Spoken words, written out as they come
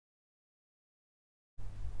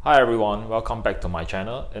Hi everyone, welcome back to my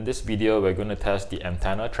channel. In this video, we're going to test the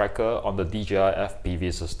antenna tracker on the DJI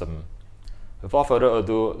FPV system. Without further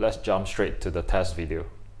ado, let's jump straight to the test video.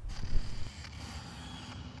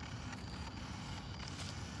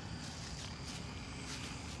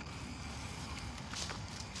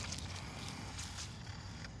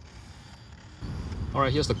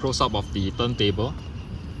 Alright, here's the close-up of the turntable.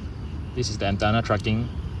 This is the antenna tracking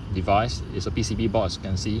device. It's a PCB board, as you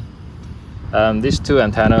can see. These two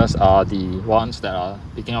antennas are the ones that are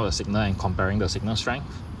picking up the signal and comparing the signal strength.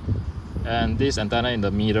 And this antenna in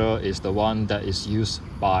the middle is the one that is used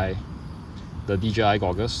by the DJI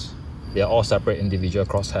goggles. They are all separate individual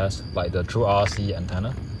crosshairs, like the true RC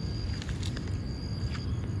antenna.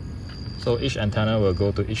 So each antenna will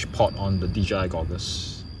go to each port on the DJI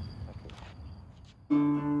goggles.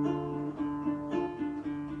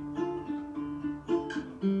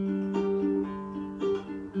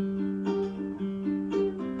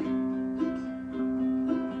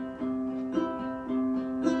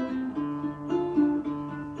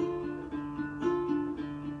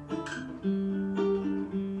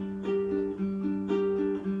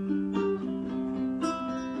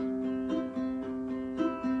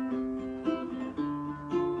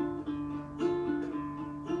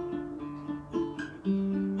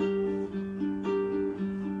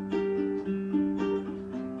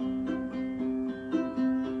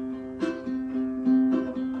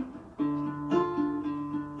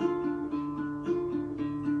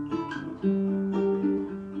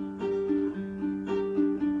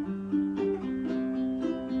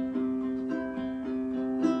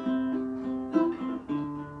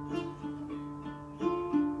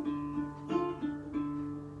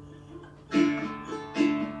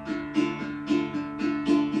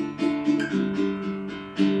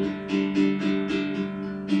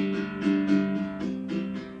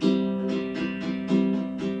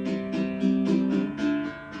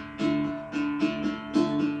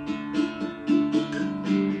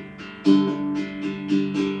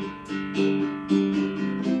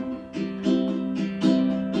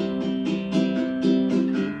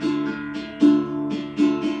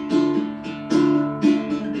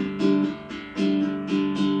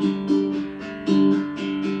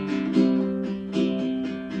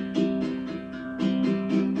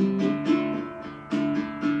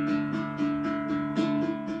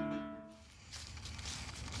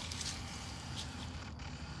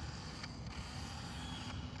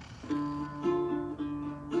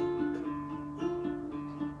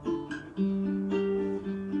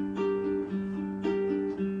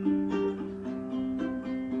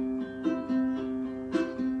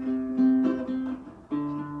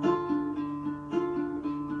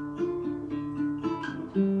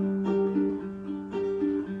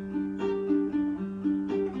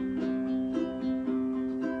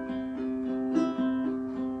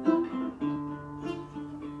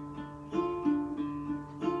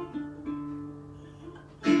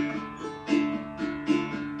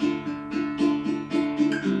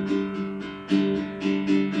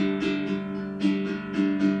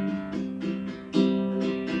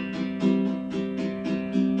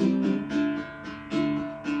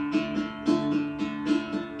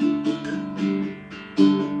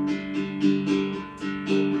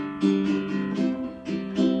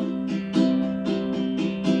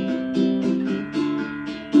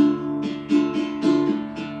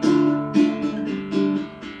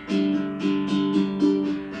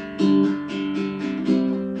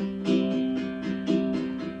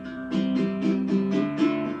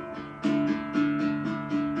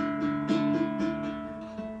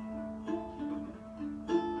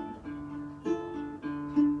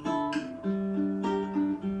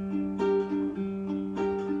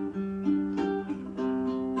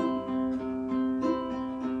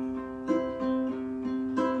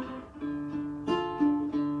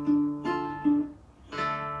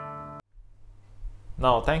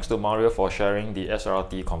 Now, thanks to Mario for sharing the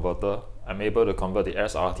SRT converter, I'm able to convert the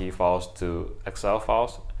SRT files to Excel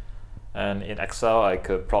files. And in Excel, I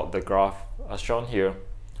could plot the graph as shown here.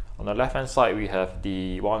 On the left hand side, we have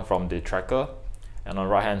the one from the tracker, and on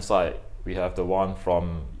the right hand side, we have the one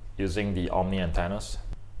from using the Omni antennas.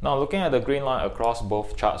 Now, looking at the green line across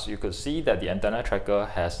both charts, you could see that the antenna tracker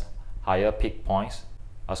has higher peak points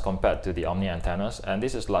as compared to the Omni antennas, and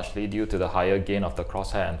this is largely due to the higher gain of the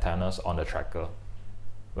crosshair antennas on the tracker.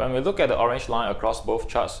 When we look at the orange line across both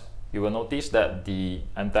charts, you will notice that the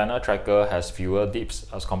antenna tracker has fewer dips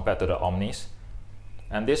as compared to the Omnis,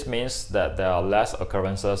 and this means that there are less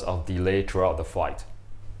occurrences of delay throughout the flight.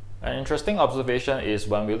 An interesting observation is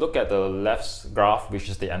when we look at the left graph, which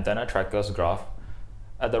is the antenna tracker's graph,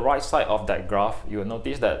 At the right side of that graph, you will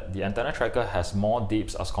notice that the antenna tracker has more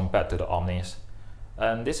dips as compared to the Omnis.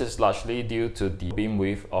 And this is largely due to the beam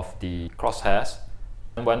width of the crosshairs.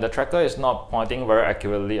 And when the tracker is not pointing very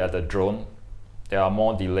accurately at the drone, there are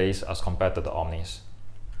more delays as compared to the Omnis.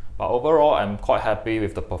 But overall, I'm quite happy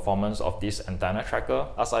with the performance of this antenna tracker,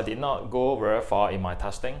 as I did not go very far in my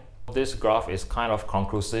testing. This graph is kind of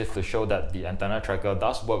conclusive to show that the antenna tracker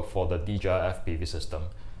does work for the DJI FPV system.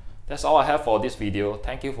 That's all I have for this video.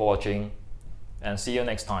 Thank you for watching, and see you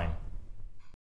next time.